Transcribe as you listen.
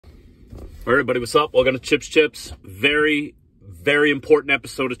All right, everybody, what's up? Welcome to Chips. Very, very important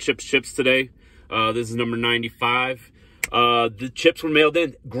episode of Chips today. This is number 95. The chips were mailed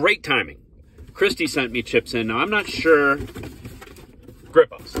in. Great timing. Christy sent me chips in. Now, I'm not sure.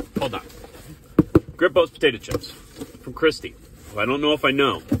 Grippo's. Hold on. Grippo's potato chips from Christy. I don't know if I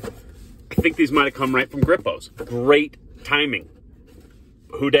know. I think these might have come right from Grippo's. Great timing.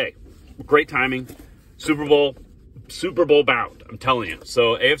 Hooday. Great timing. Super Bowl bound, I'm telling you.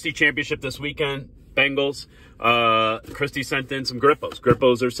 So AFC Championship this weekend, Bengals. Christy sent in some Grippos.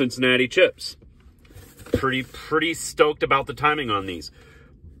 Grippos are Cincinnati chips. Pretty stoked about the timing on these.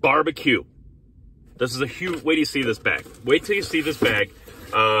 Barbecue. This is a huge, wait till you see this bag. Wait till you see this bag.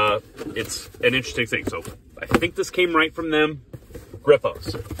 It's an interesting thing. So I think this came right from them.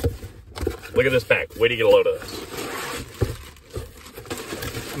 Grippos. Look at this bag. Wait to get a load of this.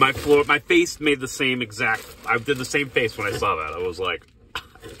 My face made the same exact, I did the same face when I saw that. I was like,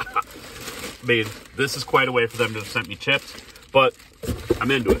 I mean, this is quite a way for them to have sent me chips, but I'm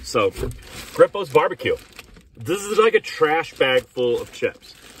into it. So, Grippo's Barbecue. This is like a trash bag full of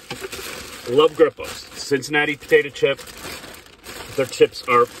chips. Love Grippo's. Cincinnati potato chip. Their chips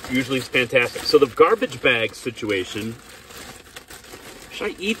are usually fantastic. So the garbage bag situation,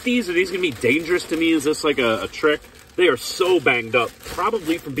 should I eat these? Are these going to be dangerous to me? Is this like a trick? They are so banged up,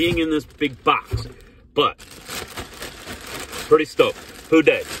 probably from being in this big box, but pretty stoked. Who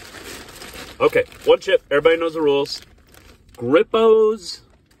day? Okay, one chip. Everybody knows the rules. Grippo's,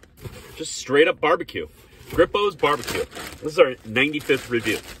 just straight up barbecue. Grippo's Barbecue. This is our 95th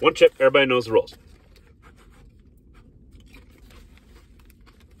review. One chip. Everybody knows the rules.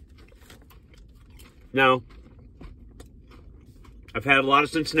 Now, I've had a lot of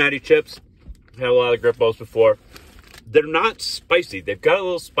Cincinnati chips. I've had a lot of Grippo's before. They're not spicy. They've got a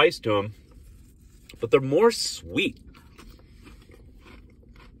little spice to them, but they're more sweet.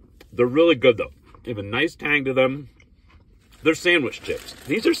 They're really good, though. They have a nice tang to them. They're sandwich chips.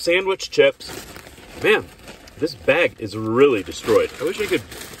 These are sandwich chips. Man, this bag is really destroyed. I wish I could,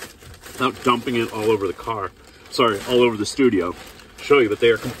 without dumping it all over the car, sorry, all over the studio, show you, but they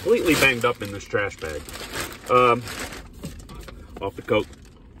are completely banged up in this trash bag. Off the Coke.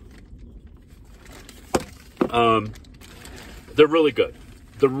 They're really good.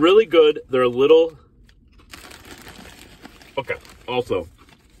 They're really good. They're a little... Okay. Also,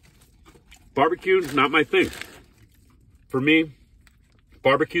 barbecue, not my thing. For me,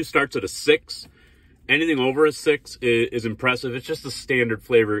 barbecue starts at a 6. Anything over a 6 is impressive. It's just a standard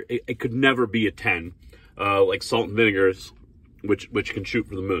flavor. It could never be a 10. Like salt and vinegars, which can shoot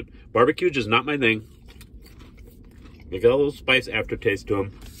for the moon. Barbecue, just not my thing. They got a little spice aftertaste to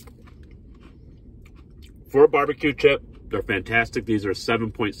them. For a barbecue chip, they're fantastic. These are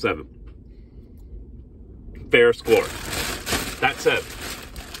 7.7. Fair score. That said,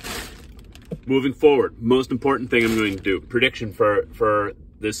 moving forward, most important thing I'm going to do, prediction for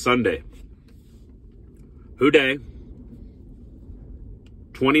this Sunday. Who day?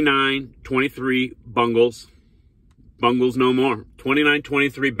 29-23 Bungles. Bungles no more.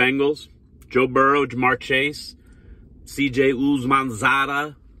 29-23 Bengals. Joe Burrow, Jamar Chase, CJ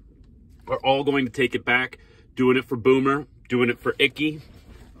Uzmanzada are all going to take it back. Doing it for Boomer, doing it for Icky.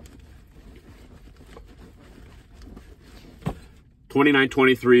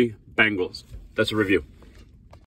 29-23 Bengals. That's a review.